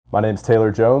My name's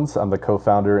Taylor Jones. I'm the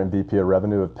co-founder and VP of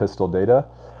Revenue of Pistol Data.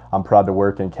 I'm proud to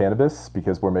work in cannabis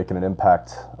because we're making an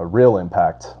impact, a real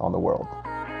impact on the world.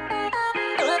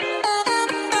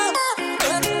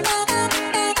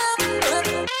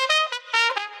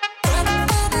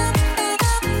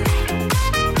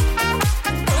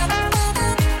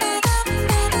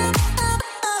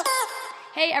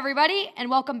 Hey everybody, and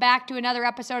welcome back to another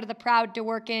episode of the Proud to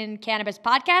Work in Cannabis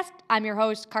podcast. I'm your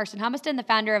host, Carson Humiston, the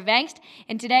founder of Vangst,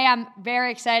 and today I'm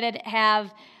very excited to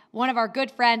have one of our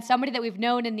good friends, somebody that we've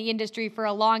known in the industry for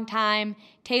a long time.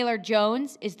 Taylor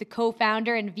Jones is the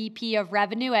co-founder and VP of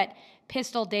Revenue at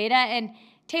Pistol Data. And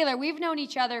Taylor, we've known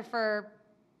each other for,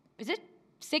 is it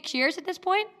 6 years at this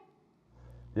point?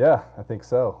 Yeah, I think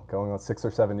so. Going on 6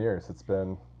 or 7 years. It's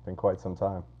been quite some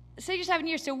time. 6 or 7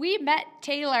 years. So we met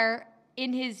Taylor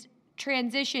in his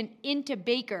transition into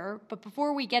Baker. But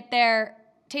before we get there,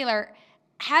 Taylor,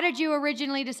 how did you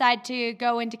originally decide to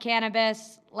go into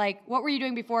cannabis? Like, what were you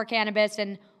doing before cannabis,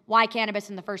 and why cannabis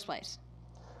in the first place?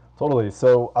 Totally.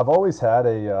 So I've always had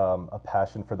a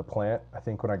passion for the plant. I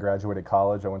think when I graduated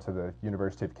college, I went to the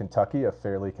University of Kentucky, a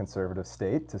fairly conservative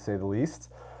state, to say the least.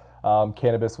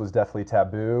 Cannabis was definitely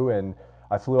taboo, and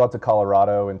I flew out to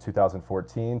Colorado in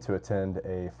 2014 to attend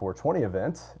a 420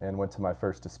 event and went to my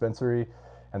first dispensary.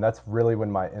 And that's really when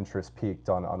my interest peaked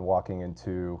on walking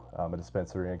into a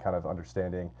dispensary and kind of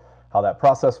understanding how that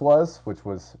process was, which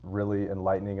was really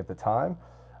enlightening at the time.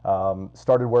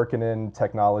 Started working in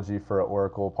technology for an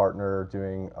Oracle partner,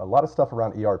 doing a lot of stuff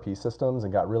around ERP systems,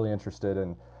 and got really interested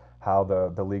in how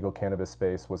the legal cannabis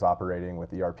space was operating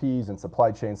with ERPs and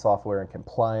supply chain software and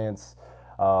compliance.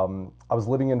 I was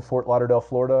living in Fort Lauderdale,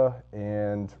 Florida,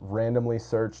 and randomly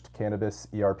searched cannabis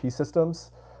ERP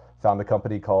systems. Found a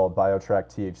company called BioTrack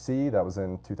THC. That was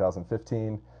in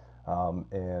 2015,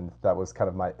 and that was kind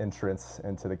of my entrance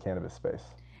into the cannabis space.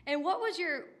 And what was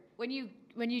your when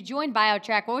you joined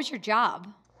BioTrack? What was your job?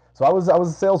 So I was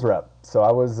a sales rep. So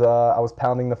I was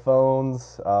pounding the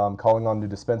phones, calling on new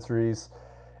dispensaries.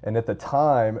 And at the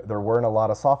time, there weren't a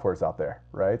lot of softwares out there,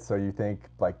 right? So you think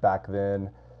like back then,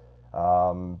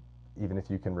 even if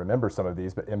you can remember some of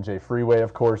these, but MJ Freeway,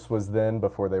 of course, was then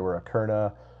before they were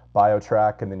Akerna,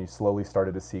 BioTrack, and then you slowly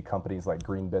started to see companies like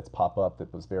Green Bits pop up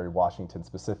that was very Washington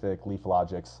specific. Leaf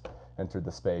Logics entered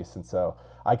the space. And so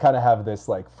I kind of have this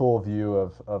like full view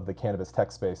of the cannabis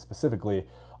tech space specifically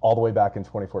all the way back in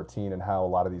 2014 and how a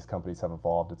lot of these companies have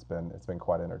evolved. It's been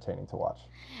quite entertaining to watch.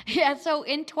 Yeah, so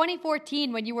in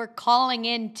 2014, when you were calling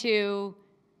into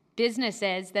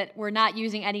businesses that were not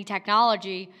using any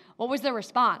technology, what was the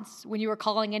response when you were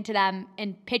calling into them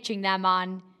and pitching them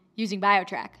on using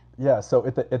BioTrack? Yeah, so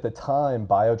at the time,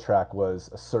 BioTrack was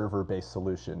a server-based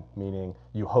solution, meaning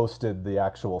you hosted the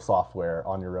actual software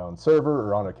on your own server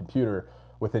or on a computer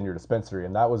within your dispensary,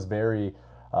 and that was very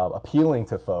appealing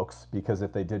to folks because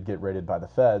if they did get raided by the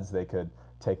feds, they could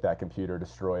take that computer,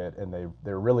 destroy it, and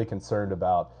they're really concerned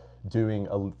about doing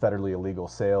federally illegal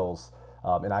sales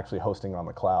and actually hosting on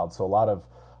the cloud. So a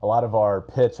lot of our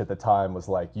pitch at the time was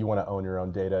like, you want to own your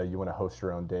own data, you want to host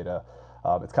your own data.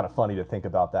 It's kind of funny to think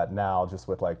about that now, just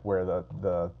with like where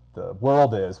the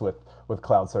world is with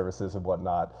cloud services and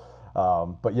whatnot.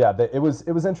 But yeah, it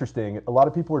was interesting. A lot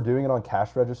of people were doing it on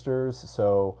cash registers,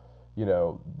 so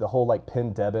the whole like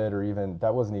PIN debit or even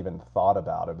that wasn't even thought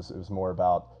about. It was more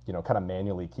about kind of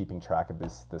manually keeping track of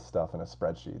this stuff in a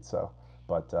spreadsheet. So,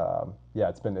 but yeah,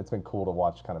 it's been cool to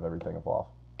watch kind of everything evolve.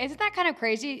 Isn't that kind of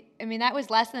crazy? I mean, that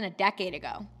was less than a decade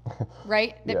ago,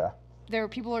 right? Yeah. There were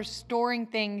people who are storing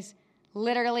things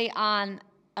literally on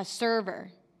a server,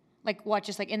 like what,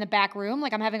 just like in the back room?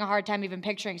 Like I'm having a hard time even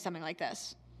picturing something like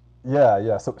this.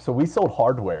 Yeah. So we sold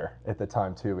hardware at the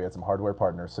time too. We had some hardware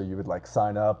partners. So you would like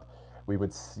sign up. We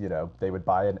would, they would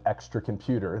buy an extra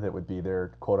computer that would be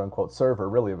their quote unquote server.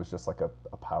 Really, it was just like a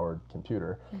powered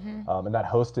computer, and that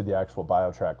hosted the actual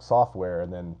BioTrack software.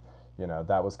 And then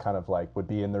that was kind of like would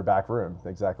be in their back room,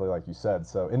 exactly like you said.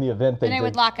 So in the event they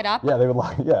would lock it up. Yeah, they would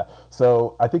lock. Yeah.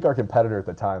 So I think our competitor at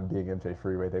the time, being MJ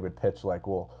Freeway, they would pitch like,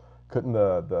 well, couldn't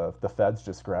the feds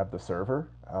just grab the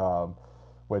server,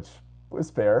 which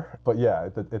was fair. But yeah,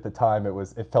 at the time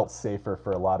it felt safer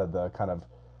for a lot of the kind of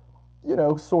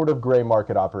sort of gray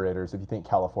market operators. If you think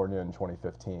California in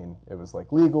 2015, it was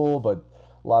like legal, but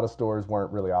a lot of stores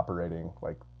weren't really operating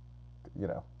like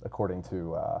according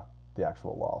to the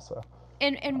actual law. So.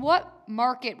 And what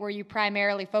market were you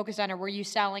primarily focused on, or were you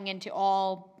selling into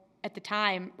all at the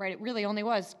time, right? It really only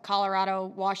was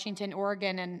Colorado, Washington,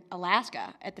 Oregon, and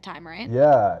Alaska at the time, right?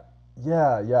 Yeah.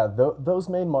 Those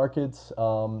main markets,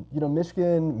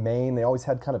 Michigan, Maine, they always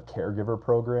had kind of caregiver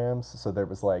programs. So there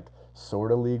was like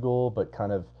sort of legal, but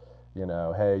kind of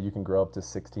hey, you can grow up to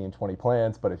 16, 20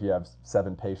 plants, but if you have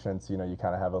 7 patients, you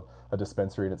kind of have a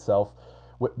dispensary in itself.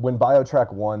 When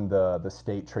BioTrack won the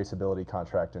state traceability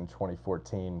contract in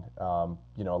 2014, a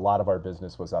lot of our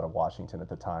business was out of Washington at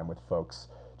the time with folks,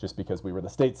 just because we were the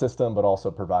state system, but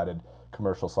also provided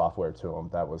commercial software to them.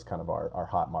 That was kind of our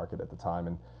hot market at the time.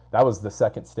 And that was the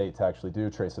second state to actually do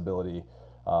traceability,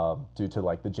 due to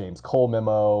like the James Cole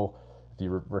memo, if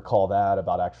you recall that,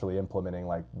 about actually implementing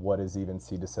like what does even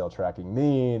seed to sale tracking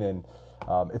mean. And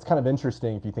it's kind of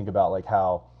interesting if you think about like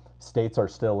how states are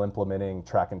still implementing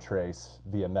track and trace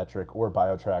via metric or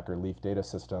BioTrack or leaf data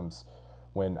systems,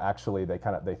 when actually they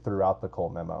threw out the Cole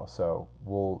memo. So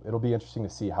it'll be interesting to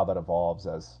see how that evolves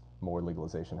as more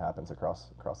legalization happens across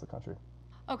the country.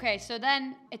 Okay, so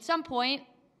then at some point,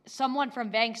 someone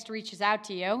from Vangst reaches out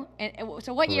to you. And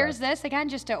so what year is Correct. this again,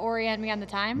 just to orient me on the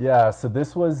time? Yeah, so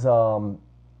this was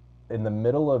in the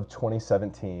middle of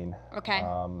 2017. Okay.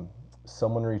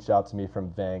 Someone reached out to me from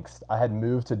Vangst. I had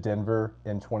moved to Denver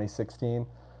in 2016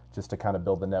 just to kind of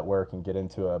build the network and get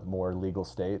into a more legal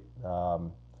state.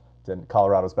 Then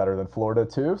Colorado's better than Florida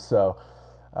too, so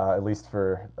at least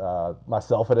for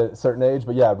myself at a certain age.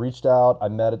 But yeah, reached out. I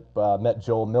met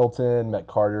Joel Milton, met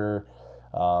Carter,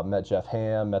 met Jeff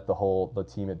Ham, met the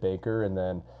team at Baker, and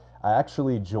then I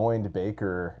actually joined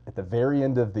Baker at the very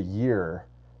end of the year.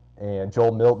 And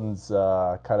Joel Milton's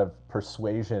kind of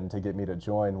persuasion to get me to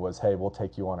join was, "Hey, we'll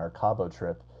take you on our Cabo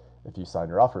trip if you sign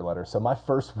your offer letter." So my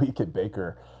first week at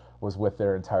Baker was with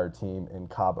their entire team in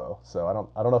Cabo. So I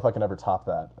don't know if I can ever top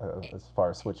that as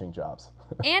far as switching jobs.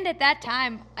 And at that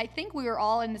time, I think we were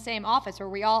all in the same office. Were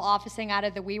we all officing out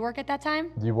of the WeWork at that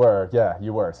time? You were, yeah,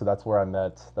 you were. So that's where I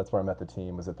met. That's where I met the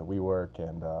team. Was at the WeWork,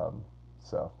 and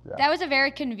so yeah. That was a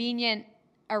very convenient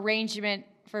arrangement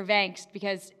for Vangst,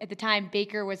 because at the time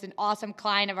Baker was an awesome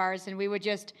client of ours, and we would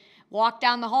just walk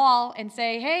down the hall and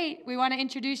say, "Hey, we want to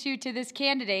introduce you to this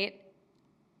candidate."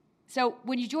 So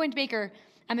when you joined Baker,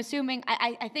 I'm assuming,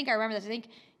 I think I remember this. I think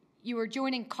you were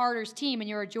joining Carter's team and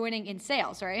you were joining in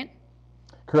sales, right?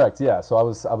 Correct. Yeah. So I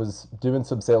was doing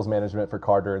some sales management for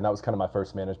Carter, and that was kind of my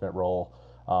first management role.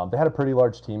 They had a pretty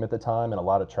large team at the time and a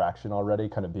lot of traction already,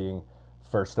 kind of being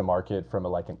first to market from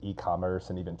like an e-commerce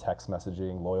and even text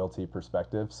messaging loyalty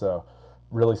perspective. So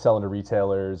really selling to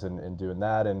retailers and doing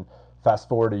that. And fast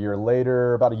forward a year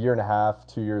later, about a year and a half,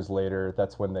 2 years later,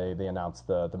 that's when they announced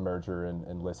the merger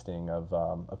and listing of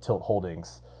Tilt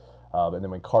Holdings. And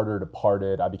then when Carter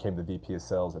departed, I became the VP of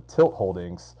sales at Tilt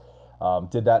Holdings.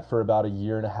 Did that for about a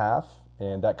year and a half,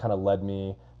 and that kind of led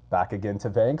me back again to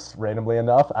Vangst, randomly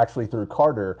enough, actually through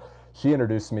Carter. She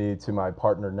introduced me to my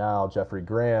partner now, Jeffrey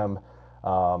Graham,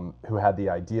 who had the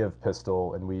idea of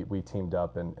Pistol, and we teamed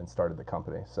up and started the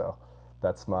company. So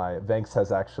Vangst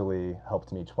has actually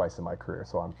helped me twice in my career,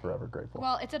 so I'm forever grateful.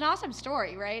 Well, it's an awesome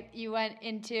story, right? You went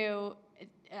into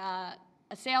a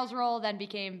sales role, then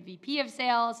became VP of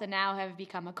sales, and now have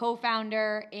become a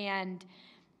co-founder and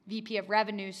VP of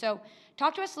revenue. So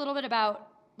talk to us a little bit about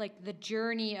like the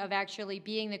journey of actually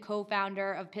being the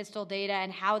co-founder of Pistol Data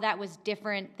and how that was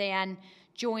different than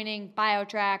joining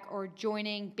BioTrack or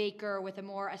joining Baker with a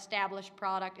more established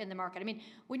product in the market. I mean,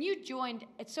 when you joined,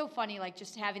 it's so funny, like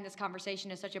just having this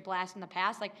conversation is such a blast in the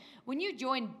past. Like when you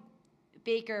joined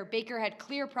Baker had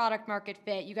clear product market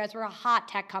fit. You guys were a hot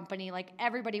tech company. Like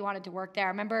everybody wanted to work there. I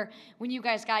remember when you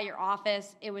guys got your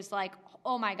office, it was like,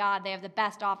 oh my God, they have the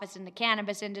best office in the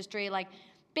cannabis industry. Like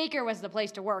Baker was the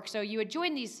place to work. So you had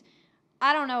joined these,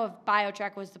 I don't know if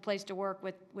BioTrack was the place to work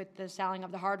with the selling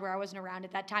of the hardware. I wasn't around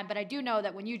at that time, but I do know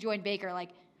that when you joined Baker, like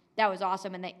that was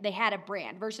awesome, and they had a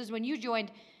brand. Versus when you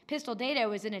joined Pistol Data, it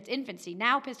was in its infancy.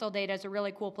 Now Pistol Data is a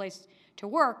really cool place to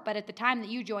work, but at the time that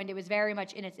you joined, it was very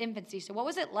much in its infancy. So what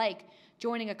was it like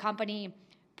joining a company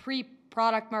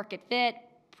pre-product market fit,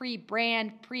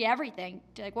 pre-brand, pre-everything?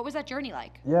 Like, what was that journey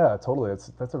like? Yeah, totally.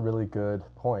 That's a really good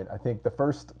point. I think the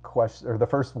first question or the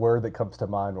first word that comes to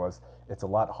mind was it's a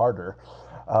lot harder.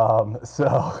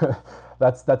 So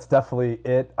that's definitely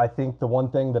it. I think the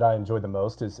one thing that I enjoy the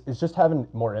most is just having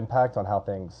more impact on how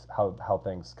things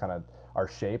kind of are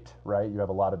shaped. Right, you have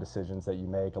a lot of decisions that you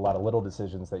make, a lot of little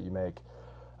decisions that you make,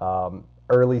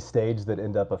 early stage that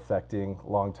end up affecting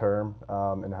long term,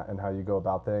 and how you go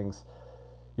about things.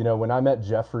 When I met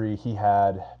Jeffrey, he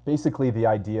had basically the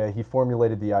idea, he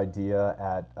formulated the idea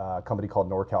at a company called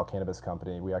NorCal Cannabis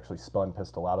Company. We actually spun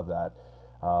Pistol out of that.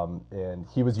 And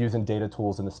he was using data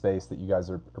tools in the space that you guys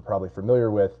are probably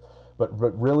familiar with, but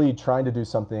really trying to do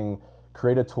something,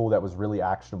 create a tool that was really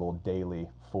actionable daily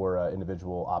for an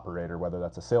individual operator, whether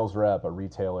that's a sales rep, a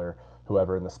retailer,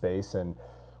 whoever in the space. And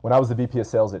when I was the VP of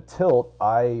sales at Tilt,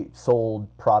 I sold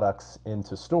products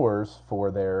into stores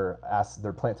for their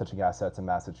plant touching assets in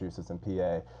Massachusetts and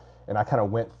PA. And I kind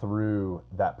of went through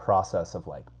that process of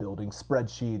like building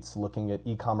spreadsheets, looking at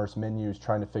e-commerce menus,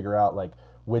 trying to figure out like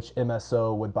which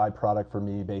MSO would buy product for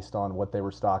me based on what they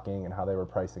were stocking and how they were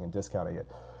pricing and discounting it.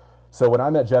 So when I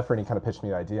met Jeffrey and he kind of pitched me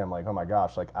the idea, I'm like, oh my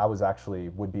gosh, like I was actually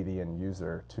would be the end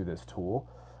user to this tool.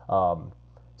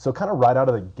 So kind of right out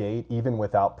of the gate, even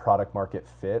without product market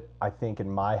fit, I think in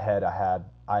my head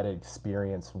I'd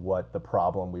experienced what the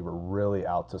problem we were really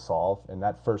out to solve. And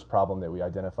that first problem that we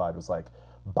identified was like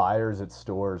buyers at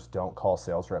stores don't call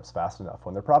sales reps fast enough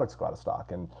when their products go out of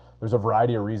stock. And there's a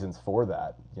variety of reasons for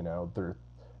that.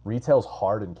 Retail's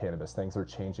hard in cannabis. Things are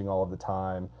changing all of the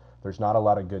time. There's not a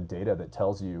lot of good data that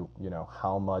tells you,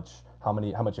 how much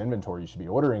inventory you should be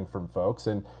ordering from folks.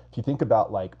 And if you think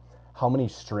about like how many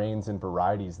strains and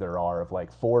varieties there are of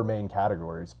like four main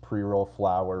categories: pre-roll,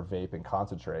 flower, vape, and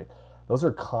concentrate. Those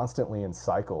are constantly in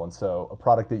cycle. And so a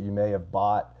product that you may have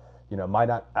bought, might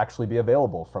not actually be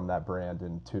available from that brand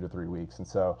in 2 to 3 weeks. And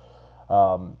so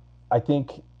I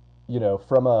think,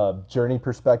 from a journey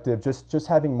perspective, just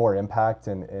having more impact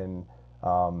and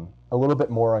a little bit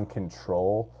more on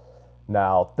control.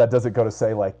 Now, that doesn't go to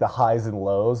say like the highs and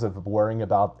lows of worrying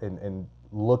about and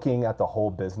looking at the whole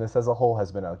business as a whole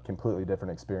has been a completely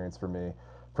different experience for me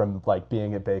from like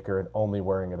being at Baker and only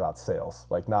worrying about sales,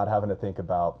 like not having to think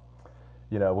about,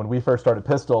 when we first started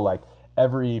Pistol, like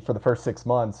for the first 6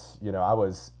 months, I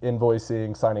was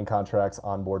invoicing, signing contracts,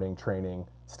 onboarding, training,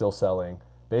 still selling,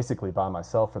 basically by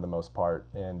myself for the most part,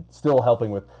 and still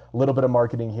helping with a little bit of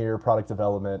marketing here, product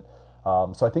development.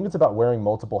 So I think it's about wearing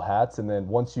multiple hats, and then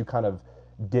once you kind of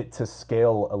get to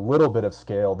scale, a little bit of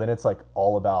scale, then it's like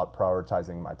all about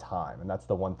prioritizing my time. And that's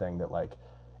the one thing that like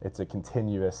it's a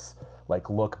continuous like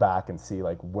look back and see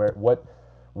like what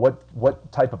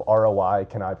type of ROI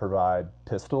can I provide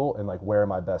Pistol, and like where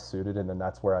am I best suited, and then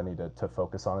that's where I need to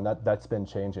focus on. And that's been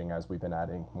changing as we've been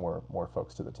adding more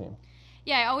folks to the team.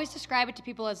 Yeah, I always describe it to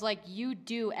people as like you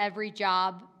do every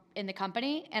job in the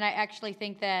company, and I actually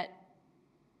think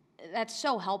that's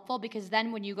so helpful because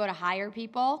then when you go to hire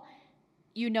people,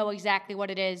 you know exactly what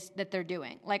it is that they're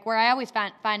doing. Like where I always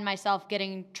find myself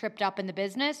getting tripped up in the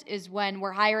business is when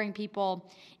we're hiring people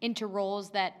into roles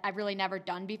that I've really never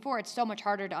done before. It's so much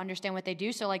harder to understand what they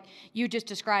do. So like you just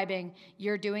describing,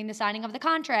 you're doing the signing of the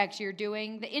contracts, you're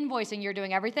doing the invoicing, you're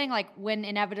doing everything. Like when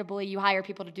inevitably you hire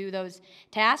people to do those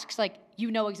tasks, like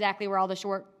you know exactly where all the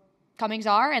shortcomings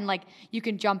are, and like you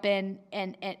can jump in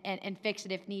and fix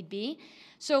it if need be.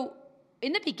 So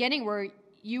in the beginning where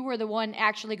you were the one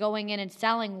actually going in and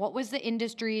selling, what was the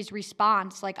industry's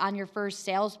response like on your first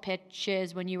sales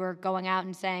pitches when you were going out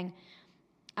and saying,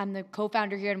 I'm the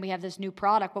co-founder here and we have this new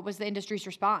product? What was the industry's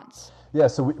response? Yeah,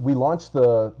 so we launched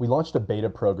a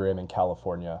beta program in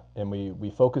California, and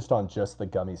we focused on just the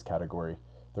gummies category.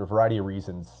 There are a variety of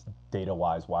reasons data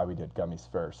wise why we did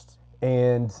gummies first.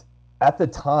 And at the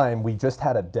time we just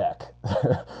had a deck.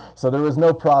 So there was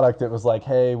no product. It was like,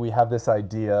 hey, we have this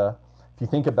idea. If you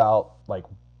think about like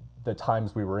the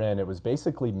times we were in, it was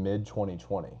basically mid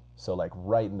 2020. So like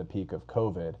right in the peak of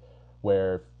COVID,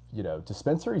 where,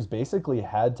 dispensaries basically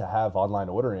had to have online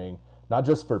ordering, not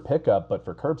just for pickup, but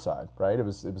for curbside, right? It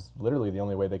was literally the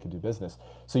only way they could do business.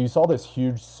 So you saw this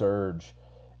huge surge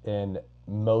in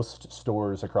most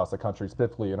stores across the country,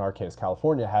 specifically in our case,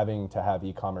 California, having to have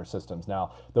e-commerce systems.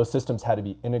 Now, those systems had to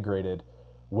be integrated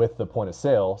with the point of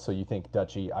sale. So you think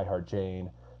Dutchie, iHeart Jane,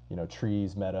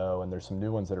 Trees, Meadow, and there's some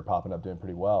new ones that are popping up doing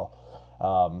pretty well.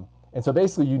 And so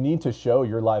basically you need to show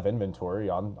your live inventory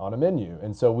on a menu.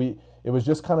 And so it was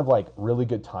just kind of like really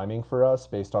good timing for us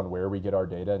based on where we get our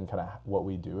data and kind of what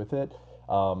we do with it.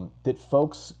 That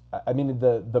folks, I mean,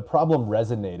 the problem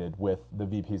resonated with the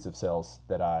VPs of sales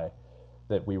that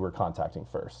we were contacting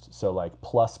first. So like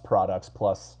Plus Products,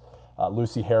 Plus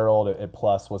Lucy Harold at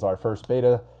Plus was our first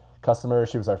beta customer.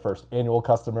 She was our first annual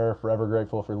customer. Forever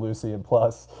grateful for Lucy and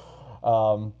Plus.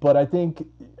 But I think,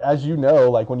 as you know,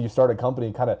 like when you start a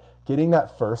company, kind of getting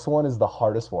that first one is the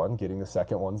hardest one. Getting the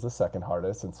second one's the second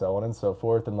hardest, and so on and so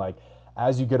forth. And like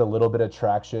as you get a little bit of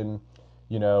traction,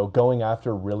 going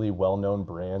after really well-known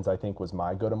brands, I think was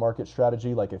my go-to-market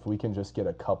strategy. Like if we can just get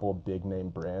a couple big name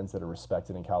brands that are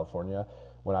respected in California,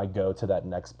 when I go to that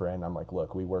next brand, I'm like,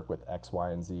 look, we work with X, Y,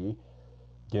 and Z.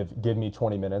 Give me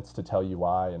 20 minutes to tell you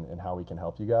why and how we can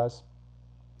help you guys.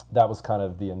 That was kind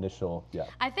of the initial, yeah.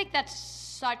 I think that's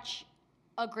such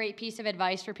a great piece of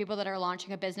advice for people that are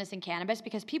launching a business in cannabis,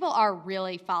 because people are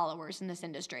really followers in this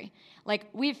industry. Like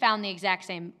we've found the exact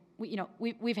same,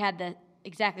 we've had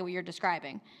exactly what you're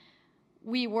describing.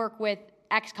 We work with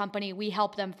X company, we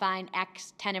help them find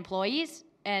X 10 employees,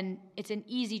 and it's an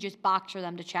easy just box for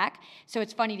them to check. So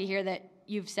it's funny to hear that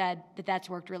you've said that that's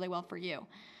worked really well for you.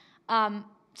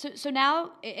 So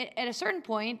now, at a certain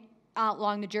point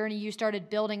along the journey, you started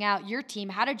building out your team.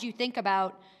 How did you think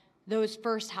about those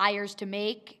first hires to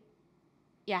make?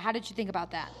 Yeah, how did you think about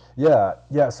that?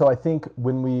 Yeah. So I think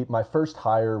my first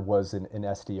hire was an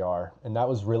SDR, and that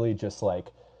was really just like,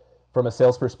 from a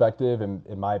sales perspective, and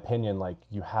in my opinion, like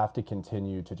you have to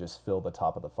continue to just fill the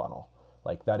top of the funnel.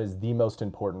 Like that is the most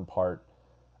important part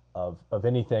of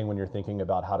anything when you're thinking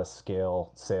about how to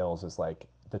scale sales, is like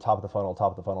the top of the funnel,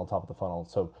 top of the funnel, top of the funnel.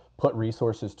 So put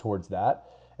resources towards that.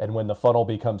 And when the funnel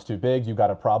becomes too big, you got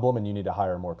a problem and you need to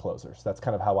hire more closers. That's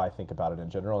kind of how I think about it in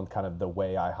general, and kind of the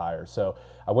way I hire. So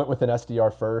I went with an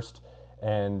SDR first,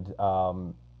 and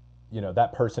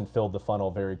that person filled the funnel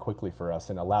very quickly for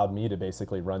us and allowed me to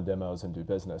basically run demos and do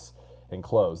business and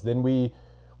close. Then we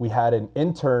had an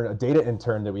intern, a data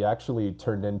intern, that we actually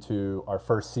turned into our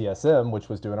first CSM, which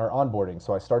was doing our onboarding.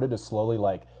 So I started to slowly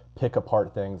like pick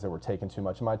apart things that were taking too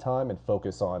much of my time and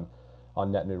focus on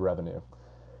net new revenue.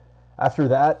 After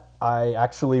that, I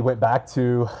actually went back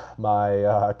to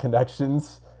my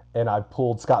connections, and I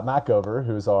pulled Scott Mackover,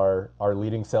 who's our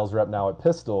leading sales rep now at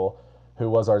Pistol, who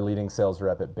was our leading sales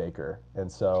rep at Baker.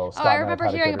 And so Oh, I Scott and I have remember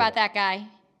had a hearing good about that guy.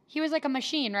 He was like a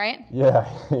machine, right? Yeah,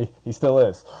 he still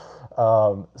is.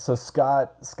 So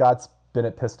Scott's been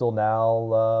at Pistol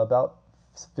now about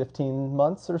 15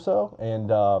 months or so, and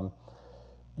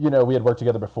we had worked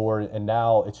together before, and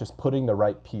now it's just putting the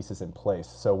right pieces in place.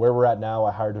 So where we're at now,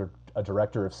 I hired a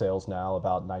director of sales now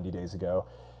about 90 days ago,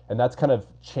 and that's kind of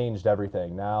changed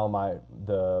everything. Now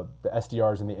the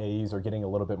SDRs and the AEs are getting a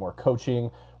little bit more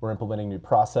coaching. We're implementing new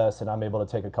process, and I'm able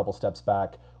to take a couple steps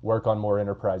back, work on more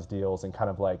enterprise deals, and kind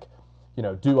of like,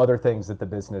 do other things that the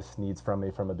business needs from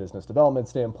me from a business development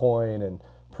standpoint, and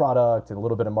product, and a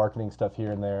little bit of marketing stuff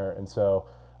here and there. And so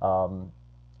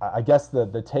I guess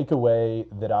the takeaway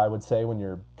that I would say when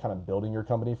you're kind of building your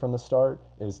company from the start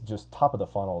is just top of the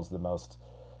funnel is the most,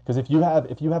 because if you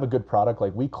have a good product,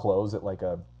 like we close at like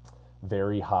a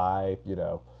very high,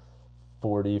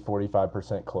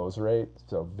 40-45% close rate,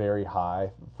 so very high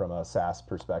from a SaaS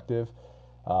perspective.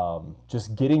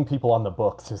 Just getting people on the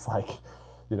books is like,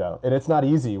 and it's not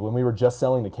easy. When we were just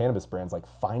selling the cannabis brands, like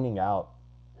finding out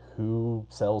who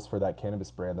sells for that cannabis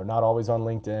brand, they're not always on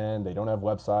LinkedIn, they don't have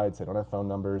websites, they don't have phone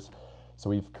numbers. So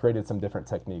we've created some different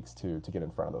techniques to get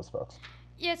in front of those folks.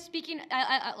 Yeah,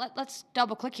 let's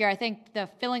double click here. I think the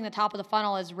filling the top of the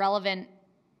funnel is relevant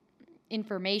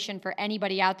information for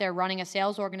anybody out there running a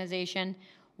sales organization.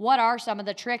 What are some of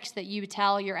the tricks that you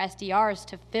tell your SDRs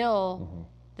to fill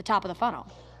the top of the funnel?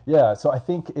 Yeah, so I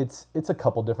think it's a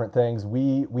couple different things.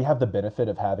 We have the benefit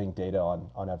of having data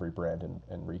on every brand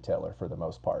and retailer for the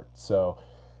most part. So,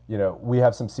 we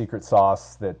have some secret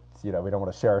sauce that, we don't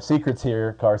want to share our secrets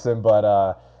here, Carson,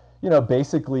 but,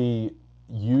 basically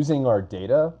using our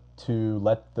data to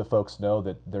let the folks know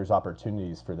that there's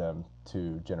opportunities for them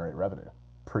to generate revenue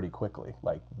pretty quickly,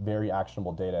 like very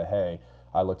actionable data. Hey,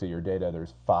 I looked at your data,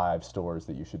 there's 5 stores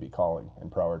that you should be calling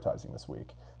and prioritizing this week.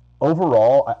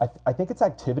 Overall, I think it's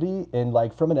activity, and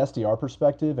like from an SDR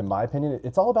perspective, in my opinion,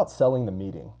 it's all about selling the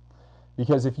meeting.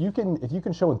 Because if you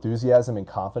can show enthusiasm and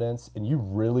confidence, and you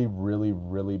really, really,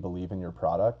 really believe in your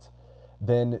product,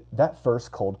 then that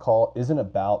first cold call isn't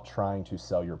about trying to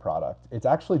sell your product. It's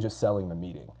actually just selling the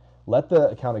meeting. Let the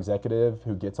account executive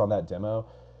who gets on that demo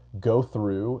go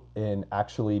through and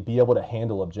actually be able to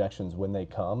handle objections when they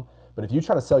come. But if you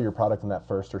try to sell your product in that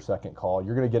first or second call,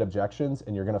 you're going to get objections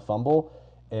and you're going to fumble,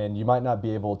 and you might not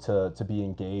be able to be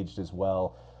engaged as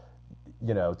well,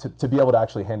 to be able to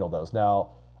actually handle those.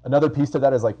 Now, another piece to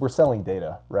that is like we're selling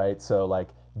data, right? So like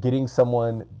getting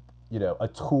someone, a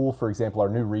tool, for example, our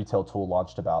new retail tool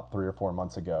launched about 3 or 4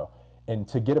 months ago, and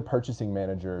to get a purchasing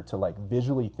manager to like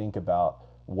visually think about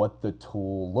what the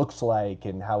tool looks like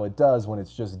and how it does when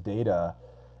it's just data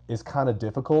is kind of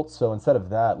difficult. So instead of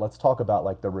that, let's talk about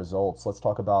like the results. Let's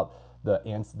talk about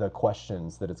the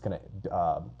questions that it's going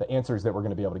to, the answers that we're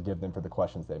going to be able to give them for the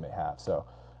questions they may have. So,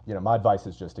 my advice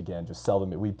is just, again, just sell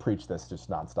them. We preach this just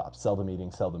nonstop. Sell the meeting,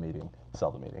 sell the meeting,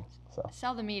 sell the meeting. So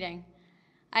sell the meeting.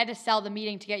 I had to sell the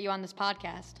meeting to get you on this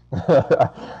podcast.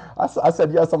 I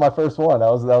said yes on my first one. That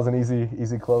was an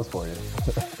easy close for you.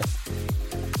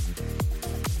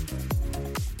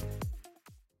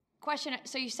 Question.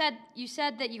 So you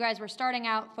said that you guys were starting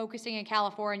out focusing in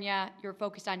California. You were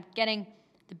focused on getting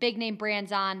the big name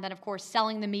brands on, then of course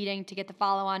selling the meeting to get the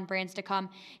follow-on brands to come.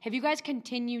 Have you guys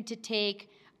continued to take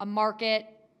a market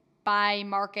by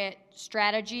market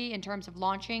strategy in terms of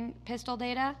launching Pistol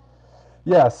data?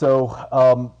 Yeah, so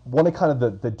one of kind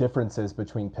of the differences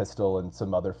between Pistol and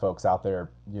some other folks out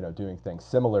there, doing things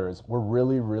similar is we're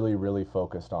really, really, really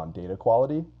focused on data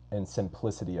quality and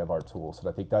simplicity of our tools. And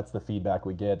I think that's the feedback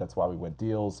we get. That's why we win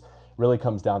deals. Really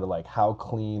comes down to like how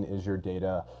clean is your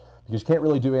data, because you can't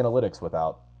really do analytics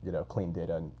without clean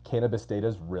data. And cannabis data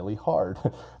is really hard.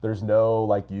 There's no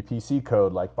like UPC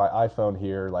code like by iPhone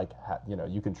here. Like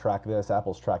you can track this.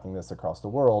 Apple's tracking this across the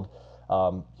world.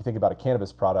 You think about a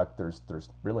cannabis product, there's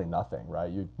really nothing,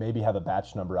 right? You maybe have a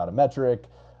batch number out of metric,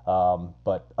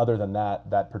 but other than that,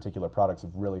 that particular product is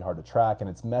really hard to track and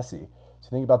it's messy. So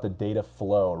think about the data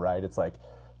flow, right? It's like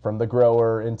from the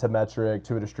grower into metric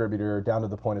to a distributor, down to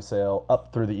the point of sale,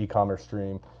 up through the e-commerce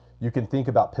stream. You can think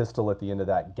about Pistol at the end of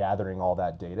that, gathering all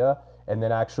that data and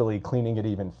then actually cleaning it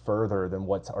even further than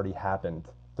what's already happened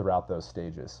throughout those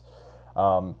stages.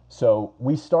 So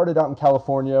we started out in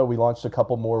California. We launched a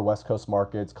couple more West Coast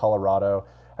markets, Colorado.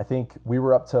 I think we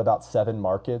were up to about 7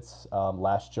 markets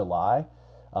last July.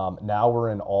 Now we're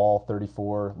in all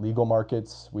 34 legal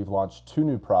markets. We've launched 2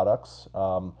 new products.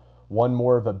 One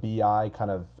more of a BI kind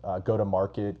of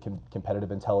go-to-market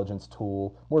competitive intelligence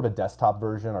tool, more of a desktop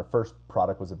version. Our first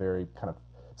product was a very kind of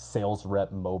sales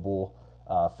rep mobile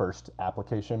first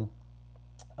application.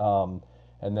 Um,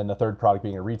 and then the third product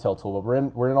being a retail tool.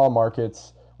 But we're in all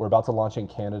markets. We're about to launch in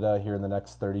Canada here in the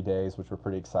next 30 days, which we're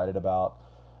pretty excited about.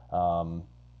 Um,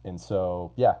 and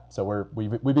so yeah, so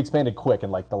we've expanded quick,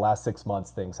 and like the last 6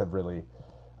 months, things have really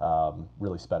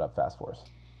sped up fast for us.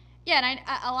 Yeah, and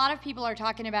a lot of people are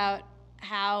talking about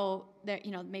how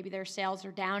maybe their sales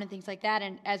are down and things like that.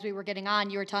 And as we were getting on,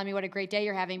 you were telling me what a great day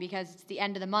you're having because it's the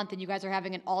end of the month and you guys are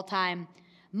having an all-time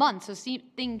month. So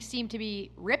things seem to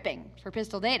be ripping for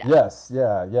Pistol Data. Yes,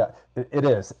 yeah, yeah. It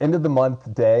is. End of the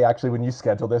month day. Actually, when you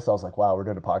scheduled this, I was like, wow, we're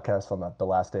doing a podcast on the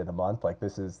last day of the month. Like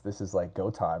this is like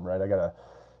go time, right? I gotta,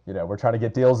 we're trying to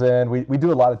get deals in. We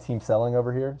do a lot of team selling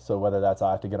over here. So whether that's I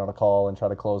have to get on a call and try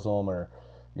to close them or,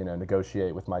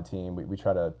 negotiate with my team, we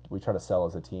try to sell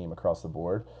as a team across the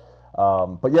board.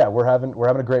 But yeah, we're having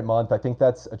a great month. I think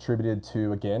that's attributed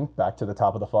to, again, back to the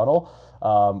top of the funnel.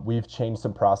 We've changed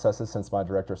some processes since my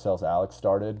director of sales Alex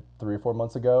started 3 or 4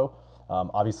 months ago.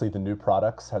 Obviously, the new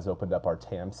products has opened up our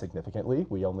TAM significantly.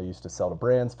 We only used to sell to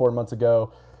brands 4 months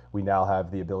ago. We now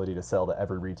have the ability to sell to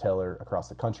every retailer across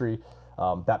the country.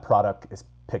 That product is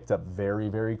picked up very,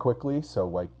 very quickly. So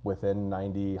like within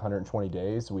 90, 120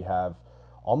 days, we have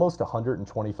almost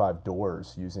 125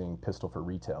 doors using Pistol for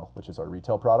Retail, which is our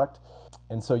retail product.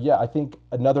 And so, yeah, I think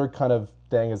another kind of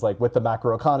thing is like with the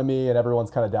macro economy and everyone's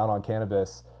kind of down on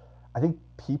cannabis, I think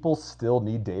people still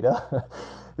need data,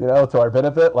 to our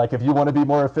benefit. Like if you want to be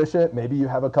more efficient, maybe you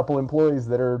have a couple employees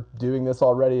that are doing this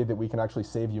already that we can actually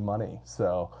save you money.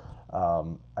 So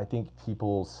I think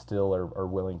people still are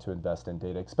willing to invest in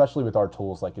data, especially with our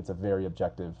tools. Like it's a very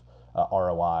objective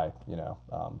ROI,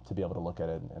 to be able to look at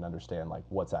it and understand like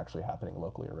what's actually happening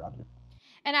locally around you.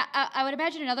 And I would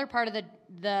imagine another part of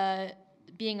the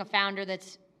being a founder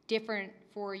that's different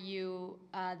for you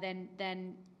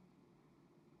than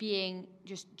being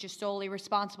just solely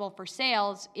responsible for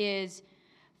sales is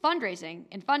fundraising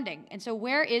and funding. And so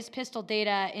where is Pistol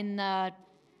Data in the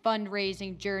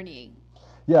fundraising journey?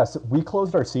 Yes, we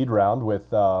closed our seed round with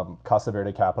Casa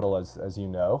Verde Capital, as you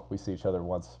know. We see each other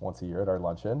once a year at our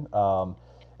luncheon,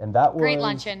 and Great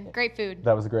luncheon, great food.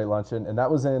 that was a great luncheon, and that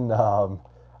was in a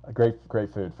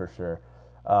great food for sure.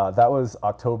 That was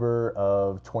October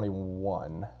of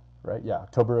 21, right? Yeah,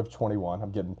 October of 21.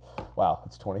 I'm getting wow,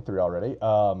 it's 23 already.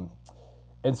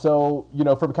 And so,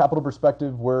 from a capital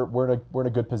perspective, we're in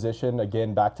a good position.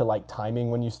 Again, back to like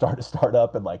timing when you start a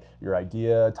startup and like your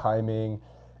idea, timing.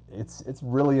 It's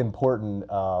really important,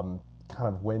 kind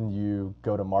of when you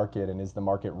go to market and is the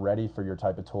market ready for your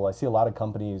type of tool. I see a lot of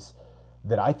companies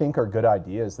that I think are good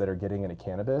ideas that are getting into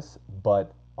cannabis,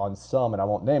 but on some, and I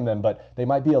won't name them, but they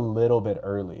might be a little bit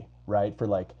early, right? For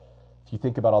like, if you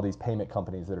think about all these payment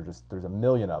companies that are just, there's a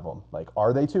million of them. Like,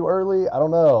 are they too early? I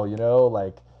don't know.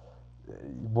 Like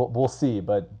we'll see.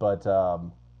 But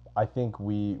I think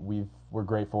we're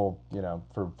grateful,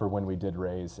 for when we did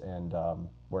raise, and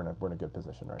we're in a good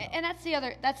position right now. And that's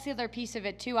the other piece of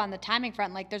it too on the timing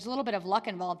front. Like there's a little bit of luck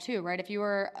involved too, right? If you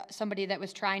were somebody that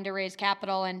was trying to raise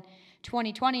capital in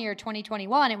 2020 or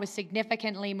 2021, it was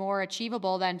significantly more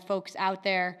achievable than folks out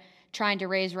there trying to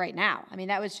raise right now. I mean,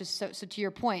 that was just so to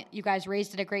your point, you guys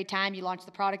raised at a great time. You launched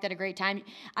the product at a great time.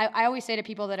 I always say to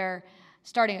people that are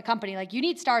starting a company, like you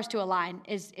need stars to align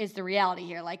is the reality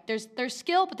here. Like there's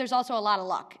skill, but there's also a lot of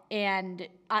luck. And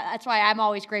that's why I'm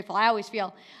always grateful. I always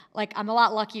feel like I'm a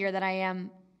lot luckier than I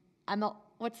am.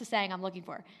 What's the saying I'm looking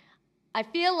for? I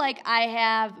feel like I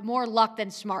have more luck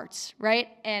than smarts, right?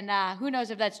 And who knows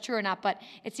if that's true or not, but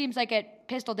it seems like at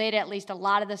Pistol Data, at least a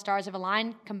lot of the stars have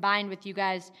aligned, combined with you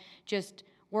guys just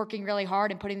working really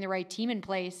hard and putting the right team in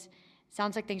place.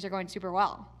 Sounds like things are going super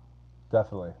well.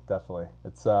 Definitely, definitely.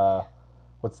 It's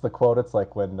what's the quote? It's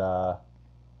like when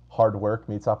hard work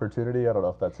meets opportunity. I don't know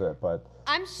if that's it, but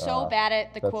I'm so uh, bad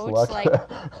at the that's quotes. luck. Like,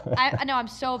 I know I'm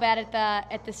so bad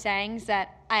at the sayings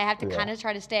that I have to Yeah. kind of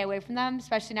try to stay away from them,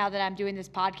 especially now that I'm doing this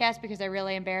podcast because I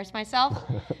really embarrass myself.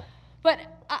 But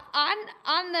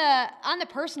on the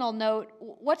personal note,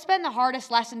 what's been the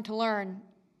hardest lesson to learn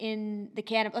in the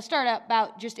cannabis? Let's start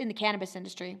about just in the cannabis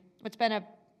industry. What's been a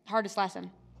hardest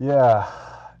lesson? Yeah,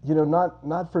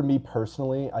 not for me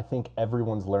personally. I think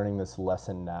everyone's learning this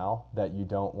lesson now that you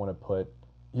don't want to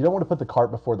put the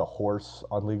cart before the horse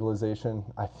on legalization.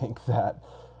 I think that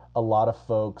a lot of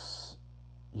folks,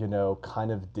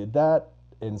 kind of did that,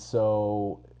 and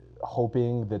so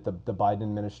hoping that the Biden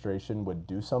administration would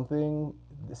do something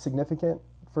significant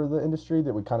for the industry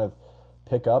that would kind of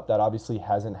pick up. That obviously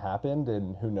hasn't happened,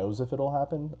 and who knows if it'll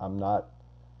happen. I'm not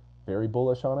very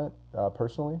bullish on it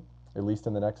personally, at least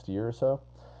in the next year or so.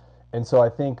 And so I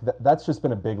think that's just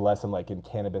been a big lesson, like in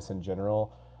cannabis in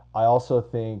general. I also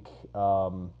think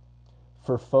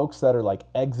for folks that are like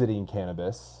exiting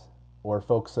cannabis or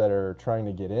folks that are trying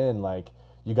to get in, like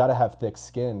you got to have thick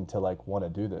skin to like want to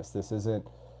do this. This isn't.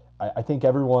 I think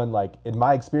everyone, like in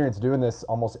my experience doing this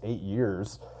almost 8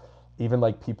 years, even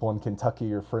like people in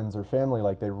Kentucky or friends or family,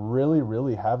 like they really,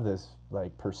 really have this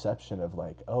like perception of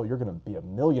like, oh, you're gonna be a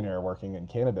millionaire working in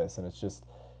cannabis, and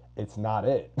it's not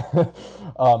it.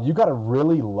 You got to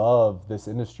really love this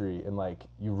industry, and like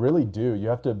you really do. You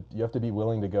have to be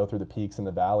willing to go through the peaks and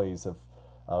the valleys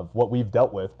of what we've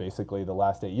dealt with basically the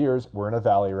last 8 years. We're in a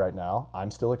valley right now.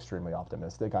 I'm still extremely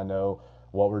optimistic. I know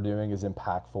what we're doing is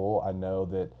impactful. I know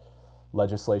that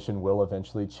legislation will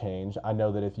eventually change. I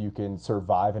know that if you can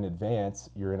survive and advance,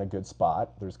 you're in a good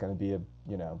spot. There's going to be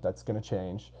that's going to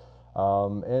change.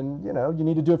 And, you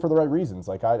need to do it for the right reasons.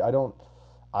 Like, I don't,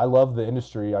 I love the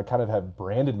industry. I kind of have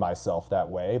branded myself that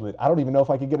way. I don't even know if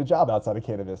I could get a job outside of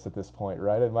cannabis at this point,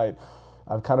 right?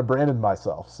 I've kind of branded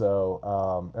myself.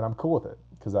 So, and I'm cool with it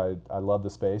because I love the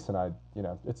space and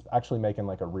it's actually making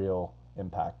like a real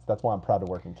impact. That's why I'm proud to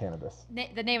work in cannabis.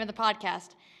 The name of the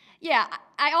podcast. Yeah,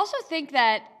 I also think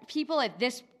that people at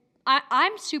this,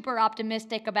 I'm super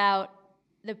optimistic about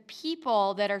the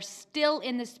people that are still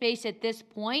in the space at this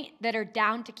point that are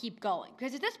down to keep going.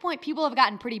 Because at this point, people have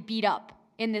gotten pretty beat up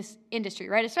in this industry,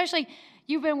 right? Especially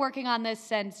you've been working on this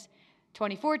since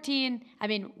 2014. I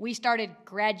mean, we started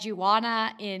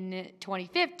Graduana in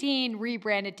 2015,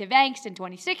 rebranded to Vangst in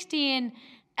 2016.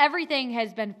 Everything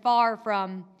has been far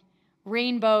from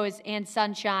rainbows and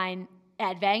sunshine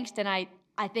at Vangst, and I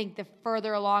think the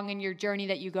further along in your journey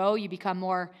that you go, you become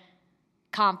more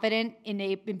confident in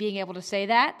being able to say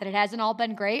that it hasn't all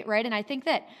been great, right? And I think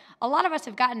that a lot of us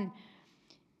have gotten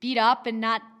beat up and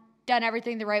not done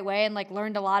everything the right way and like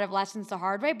learned a lot of lessons the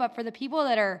hard way. But for the people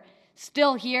that are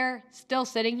still here, still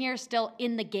sitting here, still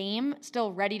in the game,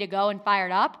 still ready to go and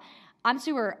fired up, I'm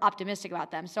super optimistic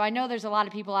about them. So I know there's a lot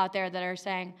of people out there that are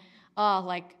saying, oh,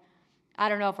 like, I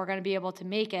don't know if we're going to be able to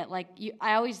make it. Like,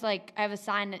 I always I have a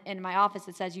sign in my office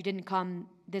that says you didn't come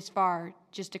this far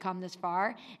just to come this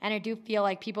far. And I do feel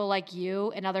like people like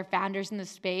you and other founders in the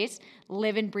space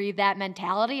live and breathe that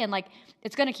mentality. And like,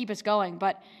 it's going to keep us going.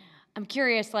 But I'm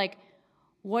curious, like,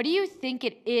 what do you think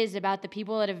it is about the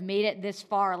people that have made it this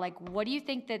far? Like, what do you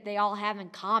think that they all have in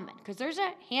common? Because there's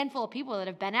a handful of people that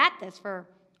have been at this for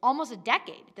almost a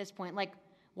decade at this point. Like,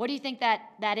 what do you think that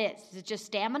is? Is it just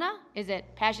stamina? Is it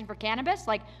passion for cannabis?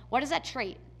 Like, what is that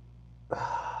trait?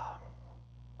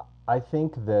 I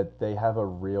think that they have a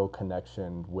real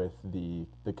connection with the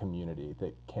community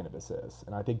that cannabis is,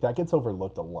 and I think that gets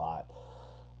overlooked a lot.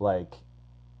 Like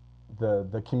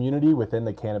the community within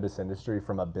the cannabis industry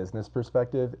from a business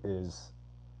perspective is,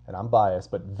 and I'm biased,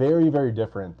 but very very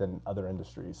different than other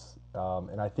industries.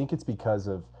 And I think it's because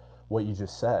of what you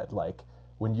just said. Like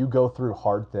when you go through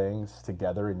hard things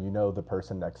together, and the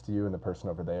person next to you and the person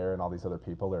over there and all these other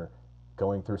people are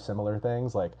going through similar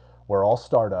things, like we're all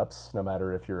startups, no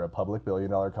matter if you're a public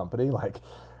billion-dollar company, like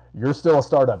you're still a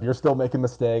startup, you're still making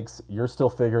mistakes, you're still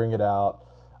figuring it out.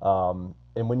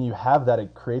 And when you have that,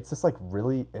 it creates this like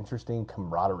really interesting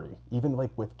camaraderie, even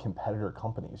like with competitor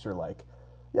companies. You're like,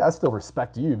 yeah, I still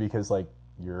respect you because like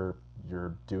you're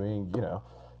doing,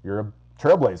 you're a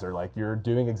trailblazer, like you're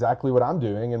doing exactly what I'm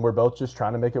doing, and we're both just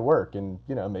trying to make it work. And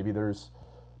maybe there's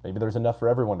enough for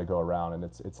everyone to go around, and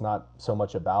it's not so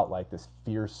much about like this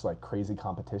fierce like crazy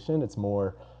competition. It's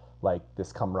more like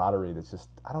this camaraderie that's just,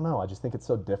 I don't know, I just think it's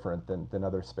so different than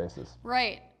other spaces.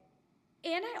 Right.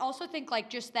 And I also think like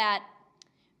just that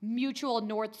mutual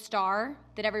North Star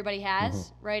that everybody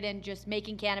has, right? And just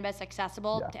making cannabis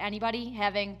accessible Yeah. to anybody,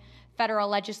 having federal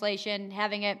legislation,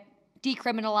 having it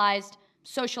decriminalized.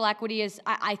 Social equity is,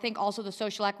 I think also the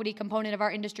social equity component of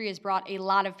our industry has brought a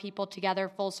lot of people together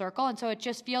full circle. And so it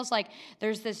just feels like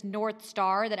there's this North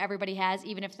Star that everybody has,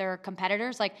 even if they're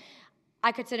competitors. Like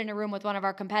I could sit in a room with one of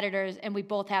our competitors and we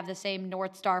both have the same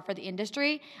North Star for the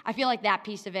industry. I feel like that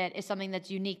piece of it is something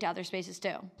that's unique to other spaces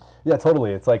too. Yeah,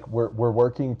 totally. It's like we're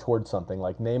working towards something.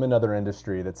 Like name another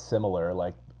industry that's similar,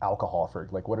 like alcohol for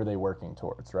like what are they working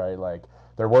towards, right? Like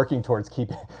they're working towards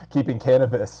keeping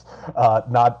cannabis,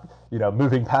 not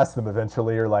moving past them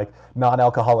eventually, or like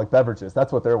non-alcoholic beverages.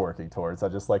 That's what they're working towards. I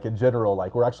just like in general,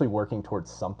 like we're actually working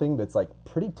towards something that's like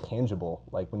pretty tangible,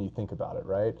 like when you think about it,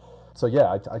 right? So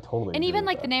yeah, I totally And agree even with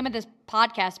like that. the name of this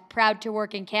podcast, Proud to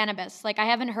Work in Cannabis. Like I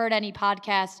haven't heard any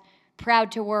podcast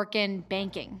proud to work in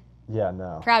banking, Yeah,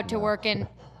 no, proud to no. work in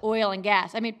oil and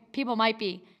gas. I mean, people might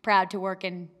be proud to work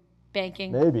in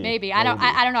banking. Maybe, Maybe. I don't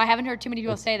maybe. I don't know. I haven't heard too many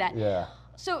people It's say that. yeah.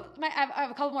 So I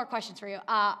have a couple more questions for you.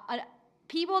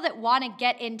 People that want to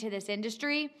get into this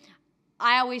industry,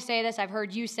 I always say this, I've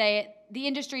heard you say it, the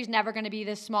industry is never going to be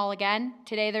this small again.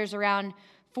 Today there's around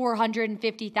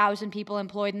 450,000 people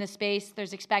employed in this space.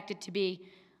 There's expected to be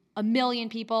 1 million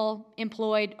people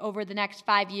employed over the next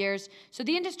 5 years. So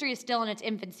the industry is still in its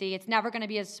infancy. It's never going to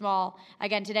be as small.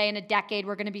 Again, today in a decade,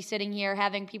 we're going to be sitting here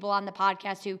having people on the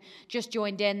podcast who just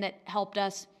joined in that helped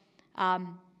us,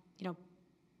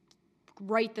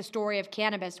 write the story of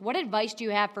cannabis. What advice do you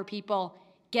have for people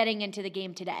getting into the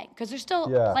game today? Because there's still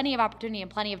Yeah. plenty of opportunity and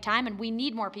plenty of time, and we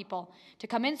need more people to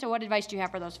come in. So what advice do you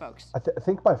have for those folks? I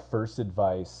think my first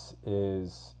advice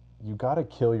is you got to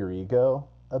kill your ego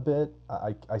a bit.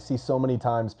 I see so many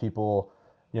times people,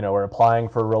 are applying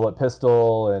for a roll up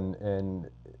pistol and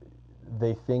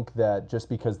they think that just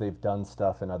because they've done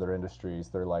stuff in other industries,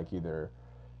 they're like either,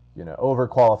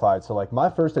 overqualified. So like my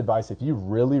first advice, if you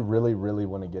really, really, really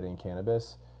want to get in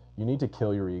cannabis, you need to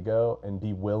kill your ego and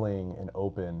be willing and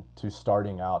open to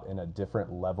starting out in a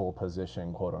different level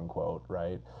position, quote unquote,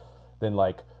 right? Than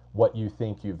like what you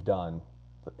think you've done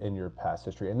in your past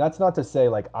history. And that's not to say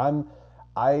like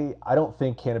I don't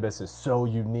think cannabis is so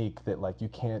unique that like you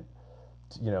can't,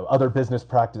 other business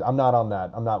practice. I'm not on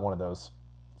that. I'm not one of those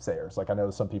sayers. Like I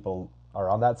know some people are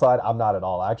on that side. I'm not at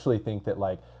all. I actually think that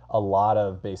like a lot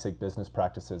of basic business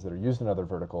practices that are used in other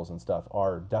verticals and stuff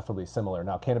are definitely similar.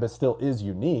 Now cannabis still is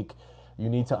unique. You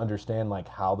need to understand like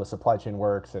how the supply chain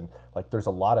works and like there's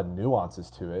a lot of nuances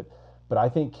to it. But I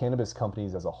think cannabis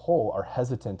companies as a whole are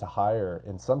hesitant to hire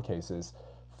in some cases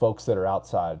folks that are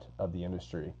outside of the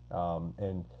industry.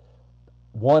 And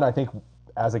one, I think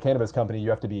as a cannabis company, you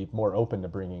have to be more open to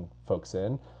bringing folks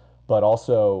in, but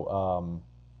also,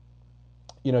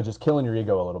 just killing your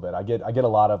ego a little bit. I get a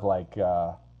lot of like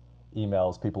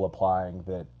emails, people applying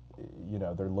that,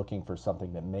 they're looking for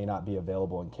something that may not be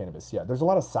available in cannabis yet. There's a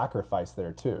lot of sacrifice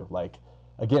there too. Like,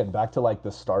 again, back to like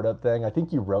the startup thing. I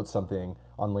think you wrote something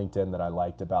on LinkedIn that I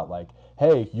liked about like,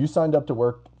 hey, you signed up to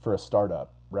work for a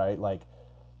startup, right? Like,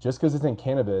 just because it's in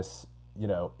cannabis,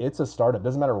 it's a startup.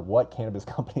 Doesn't matter what cannabis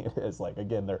company it is. Like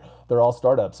again, they're all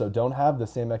startups, so don't have the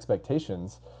same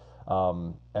expectations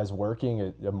as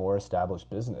working a more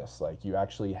established business. Like you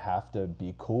actually have to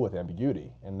be cool with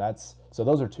ambiguity, and so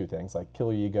those are two things. Like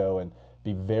kill your ego and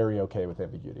be very okay with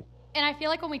ambiguity. And I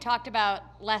feel like when we talked about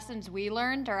lessons we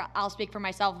learned, or I'll speak for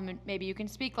myself, and maybe you can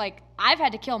speak, like I've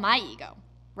had to kill my ego,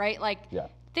 right? Like Yeah.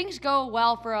 things go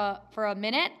well for a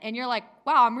minute and you're like,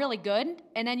 wow, I'm really good.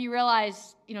 And then you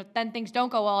realize, then things don't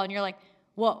go well and you're like,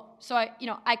 whoa. So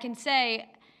I can say,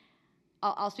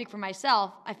 I'll speak for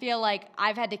myself. I feel like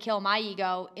I've had to kill my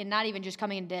ego in not even just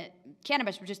coming into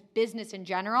cannabis, but just business in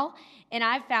general. And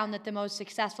I've found that the most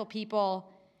successful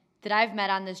people that I've met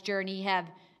on this journey have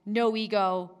no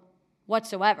ego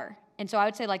whatsoever. And so I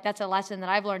would say like that's a lesson that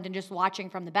I've learned in just watching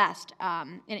from the best.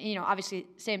 And obviously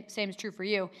same is true for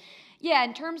you. Yeah,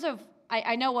 in terms of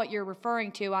I know what you're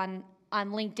referring to on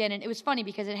LinkedIn, and it was funny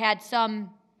because it had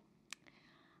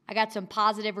I got some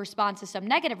positive responses, some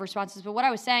negative responses. But what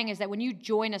I was saying is that when you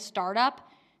join a startup,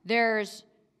 there's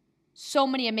so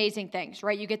many amazing things,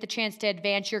 right? You get the chance to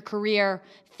advance your career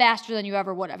faster than you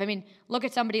ever would have. I mean, look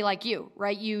at somebody like you,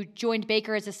 right? You joined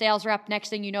Baker as a sales rep. Next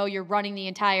thing you know, you're running the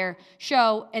entire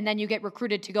show, and then you get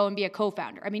recruited to go and be a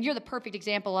co-founder. I mean, you're the perfect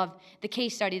example of the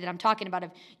case study that I'm talking about.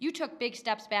 Of you took big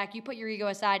steps back, you put your ego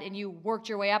aside, and you worked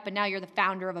your way up, and now you're the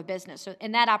founder of a business. So,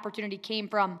 and that opportunity came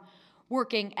from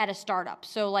working at a startup.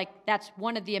 So, like, that's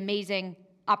one of the amazing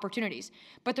opportunities.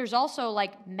 But there's also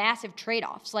like massive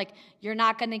trade-offs. Like you're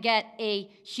not going to get a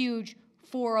huge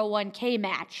 401k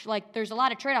match. Like there's a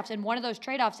lot of trade-offs, and one of those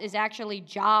trade-offs is actually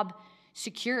job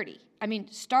security. I mean,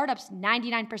 startups,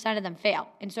 99% of them fail.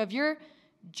 And so if you're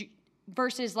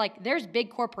versus like there's big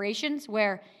corporations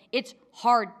where it's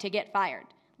hard to get fired.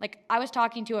 Like I was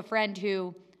talking to a friend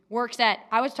who works at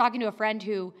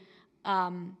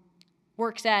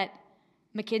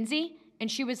McKinsey,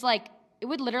 and she was like, it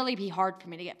would literally be hard for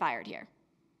me to get fired here.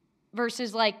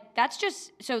 Versus like that's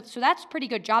just so that's pretty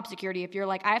good job security if you're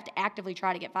like I have to actively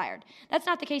try to get fired. That's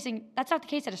not the case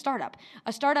at a startup.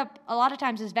 A startup a lot of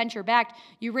times is venture backed.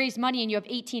 You raise money and you have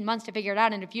 18 months to figure it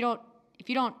out, and if you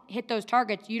don't hit those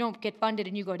targets, you don't get funded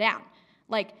and you go down.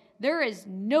 Like there is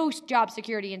no job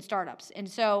security in startups. And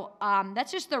so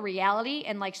that's just the reality,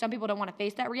 and like some people don't want to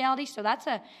face that reality. So that's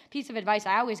a piece of advice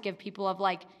I always give people of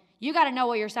like, you got to know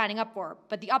what you're signing up for,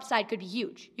 but the upside could be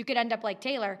huge. You could end up like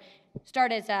Taylor,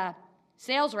 start as a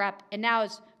sales rep, and now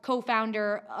is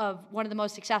co-founder of one of the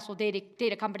most successful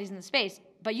data companies in the space.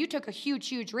 But you took a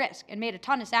huge risk and made a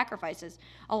ton of sacrifices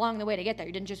along the way to get there.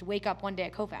 You didn't just wake up one day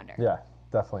a co-founder. Yeah,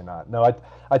 definitely not. No,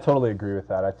 I totally agree with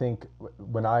that. I think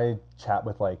when I chat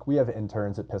with like, we have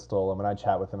interns at Pistol, and when I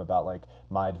chat with them about like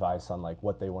my advice on like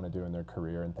what they want to do in their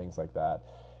career and things like that,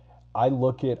 I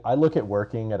look at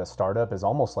working at a startup as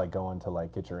almost like going to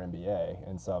like get your MBA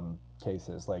in some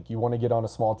cases. Like you want to get on a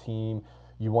small team,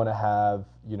 you want to have,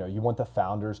 you want the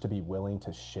founders to be willing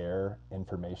to share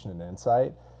information and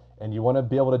insight, and you want to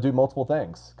be able to do multiple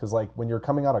things. Because like when you're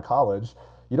coming out of college,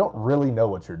 you don't really know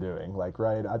what you're doing. Like,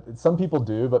 right? Some people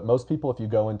do, but most people, if you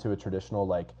go into a traditional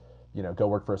like, go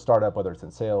work for a startup, whether it's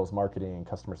in sales, marketing,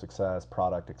 customer success,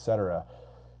 product, etc.,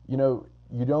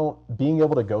 you don't being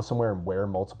able to go somewhere and wear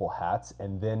multiple hats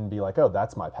and then be like, oh,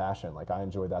 that's my passion. Like I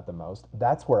enjoy that the most.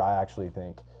 That's where I actually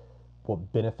think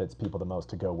what benefits people the most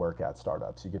to go work at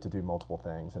startups. You get to do multiple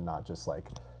things and not just like,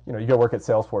 you go work at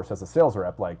Salesforce as a sales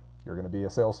rep, like you're going to be a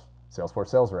Salesforce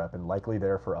sales rep and likely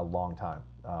there for a long time.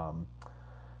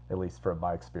 At least from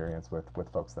my experience with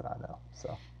folks that I know.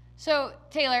 So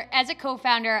Taylor, as a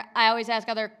co-founder, I always ask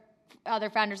other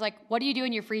founders, like, what do you do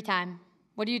in your free time?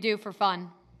 What do you do for fun?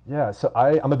 Yeah, so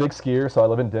I'm a big skier, so I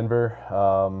live in Denver.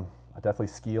 I definitely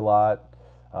ski a lot.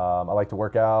 I like to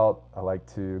work out. I like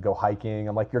to go hiking.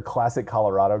 I'm like your classic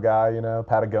Colorado guy,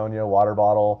 Patagonia, water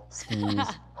bottle, skis,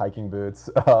 hiking boots.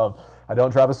 I don't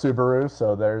drive a Subaru,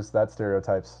 so there's that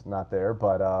stereotype's not there.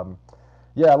 But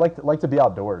yeah, I like to be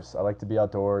outdoors. I like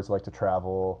to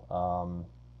travel.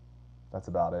 That's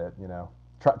about it,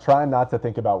 Trying not to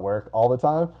think about work all the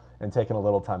time and taking a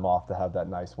little time off to have that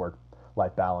nice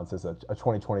work-life balance is a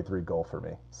 2023 goal for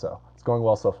me. So it's going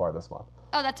well so far this month.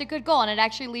 Oh, that's a good goal. And it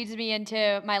actually leads me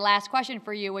into my last question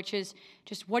for you, which is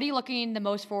just what are you looking the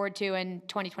most forward to in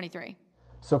 2023?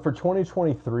 So for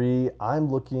 2023, I'm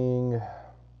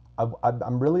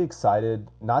really excited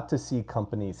not to see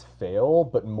companies fail,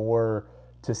 but more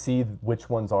to see which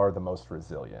ones are the most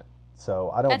resilient.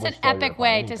 So I don't. That's an epic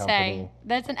way to say.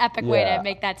 That's an epic way to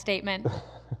make that statement.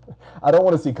 I don't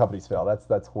want to see companies fail.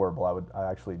 That's horrible. I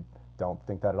actually don't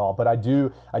think that at all. But I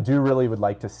do really would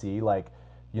like to see, like,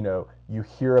 you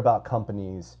hear about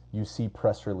companies, you see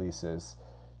press releases,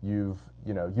 you've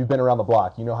been around the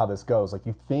block, you know how this goes. Like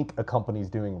you think a company's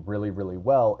doing really, really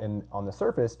well, and on the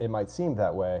surface it might seem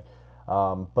that way,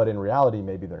 but in reality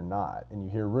maybe they're not. And you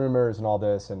hear rumors and all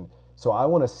this, and so I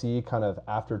want to see kind of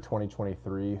after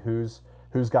 2023 who's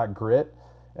got grit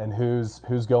and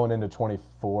who's going into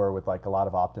 24 with like a lot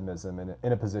of optimism and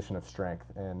in a position of strength.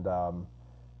 And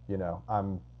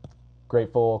I'm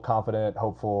grateful, confident,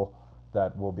 hopeful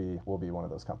that we'll be one of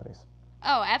those companies.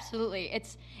 Oh, absolutely.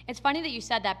 It's funny that you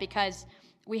said that because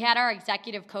we had our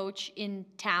executive coach in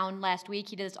town last week.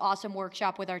 He did this awesome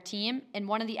workshop with our team, and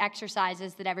one of the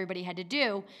exercises that everybody had to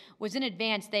do was in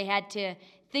advance they had to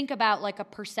think about like a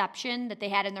perception that they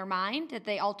had in their mind that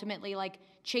they ultimately like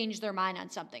changed their mind on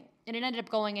something. And it ended up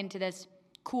going into this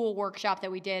cool workshop that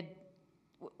we did,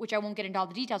 which I won't get into all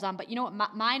the details on, but you know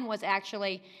what mine was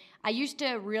actually, I used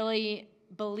to really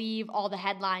believe all the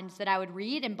headlines that I would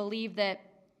read and believe that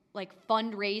like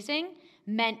fundraising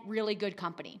meant really good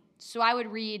company. So I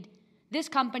would read, this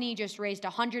company just raised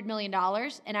 $100 million,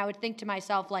 and I would think to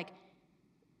myself like,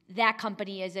 that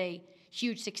company is a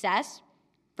huge success.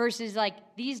 Versus like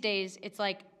these days, it's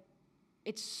like,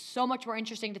 it's so much more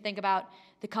interesting to think about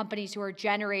the companies who are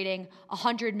generating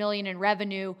 $100 million in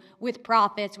revenue with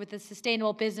profits, with a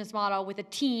sustainable business model, with a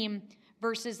team,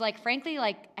 versus like, frankly,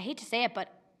 like, I hate to say it,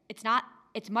 but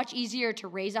it's much easier to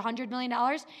raise $100 million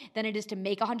than it is to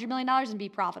make $100 million and be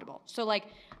profitable. So like,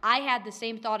 I had the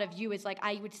same thought of you as like,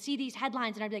 I would see these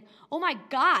headlines and I'd be like, oh my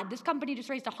God, this company just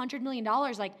raised $100 million.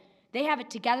 Like, they have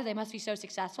it together. They must be so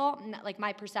successful. And like,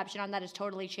 my perception on that has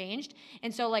totally changed.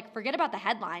 And so like, forget about the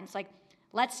headlines. Like,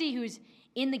 let's see who's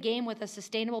in the game with a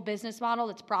sustainable business model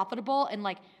that's profitable and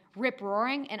like rip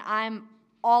roaring. And I'm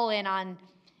all in on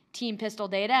Team Pistol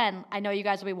Data, and I know you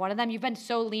guys will be one of them. You've been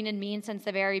so lean and mean since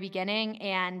the very beginning,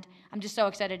 and I'm just so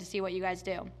excited to see what you guys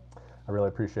do. I really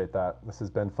appreciate that. This has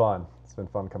been fun. It's been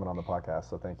fun coming on the podcast,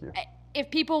 so thank you.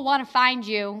 If people want to find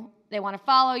you, they want to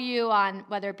follow you on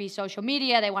whether it be social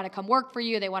media, they want to come work for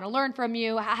you, they want to learn from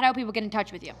you, how do people get in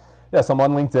touch with you? Yes, I'm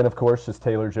on LinkedIn, of course, just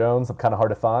Taylor Jones. I'm kind of hard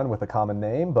to find with a common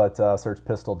name, but search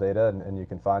Pistol Data and you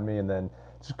can find me. And then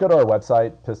just go to our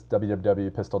website,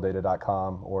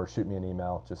 www.pistoldata.com, or shoot me an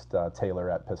email, just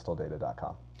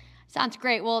taylor@pistoldata.com. Sounds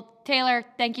great. Well, Taylor,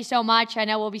 thank you so much. I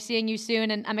know we'll be seeing you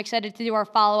soon, and I'm excited to do our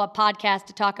follow-up podcast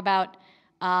to talk about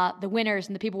the winners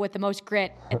and the people with the most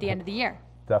grit at the end of the year.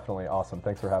 Definitely. Awesome.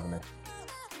 Thanks for having me.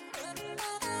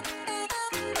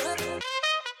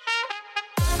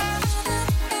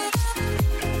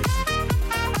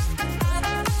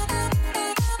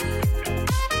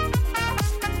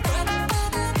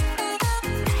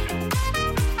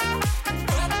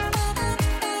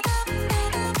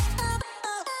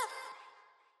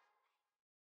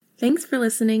 Thanks for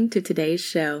listening to today's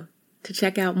show. To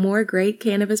check out more great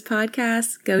cannabis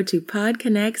podcasts, go to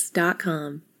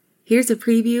podconnects.com. Here's a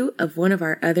preview of one of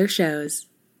our other shows.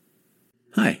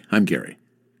 Hi, I'm Gary,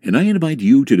 and I invite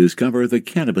you to discover the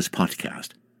Cannabis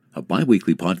Podcast, a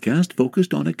bi-weekly podcast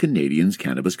focused on a Canadian's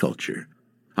cannabis culture.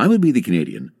 I would be the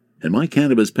Canadian, and my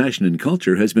cannabis passion and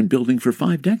culture has been building for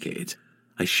 5 decades.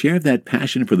 I share that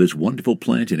passion for this wonderful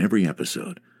plant in every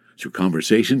episode, through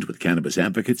conversations with cannabis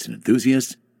advocates and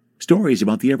enthusiasts, stories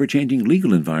about the ever-changing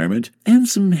legal environment, and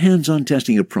some hands-on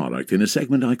testing of product in a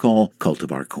segment I call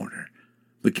Cultivar Corner.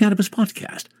 The Cannabis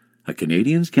Podcast, a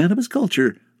Canadian's cannabis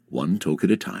culture, one toke at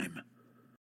a time.